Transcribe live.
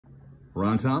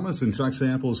Ron Thomas and Chuck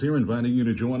Samples here, inviting you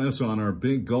to join us on our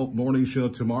Big Gulp Morning Show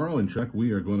tomorrow. And Chuck,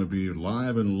 we are going to be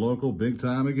live and local big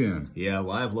time again. Yeah,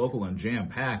 live, local, and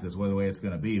jam-packed is the way it's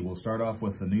going to be. We'll start off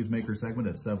with the Newsmaker segment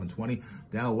at 7:20.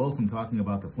 Dow Wilson talking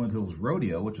about the Flint Hills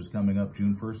Rodeo, which is coming up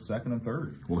June 1st, 2nd, and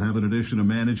 3rd. We'll have an edition of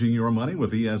Managing Your Money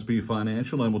with ESB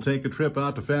Financial, and we'll take a trip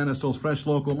out to Fanistal's Fresh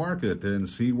Local Market and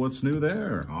see what's new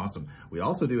there. Awesome. We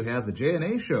also do have the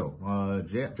J&A show.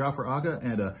 Jaffer Aga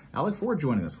and Alec Ford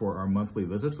joining us for our monthly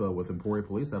visit with Emporia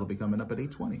Police. That'll be coming up at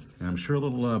 8:20. And I'm sure a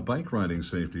little bike riding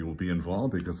safety will be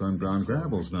involved because Unbound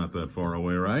Gravel's not that far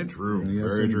away, right? True.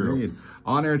 Yes, very indeed. true.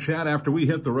 On-air chat after we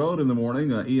hit the road in the morning,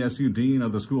 ESU Dean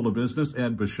of the School of Business,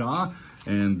 Ed Bashaw,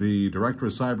 and the Director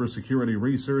of Cybersecurity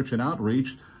Research and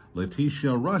Outreach,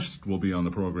 Letitia Rust, will be on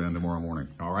the program tomorrow morning.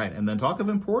 All right, and then Talk of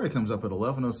Emporia comes up at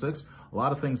 11:06. A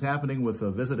lot of things happening with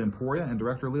Visit Emporia, and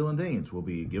Director Leland Daines will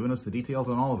be giving us the details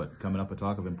on all of it coming up at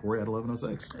Talk of Emporia at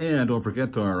 11:06. And don't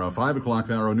forget our 5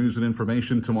 o'clock hour news and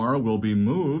information tomorrow will be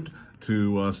moved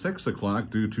to 6 o'clock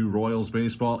due to Royals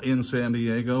baseball in San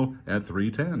Diego at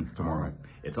 3:10 tomorrow. All right.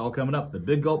 It's all coming up. The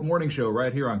Big Gulp Morning Show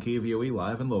right here on KVOE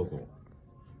Live and Local.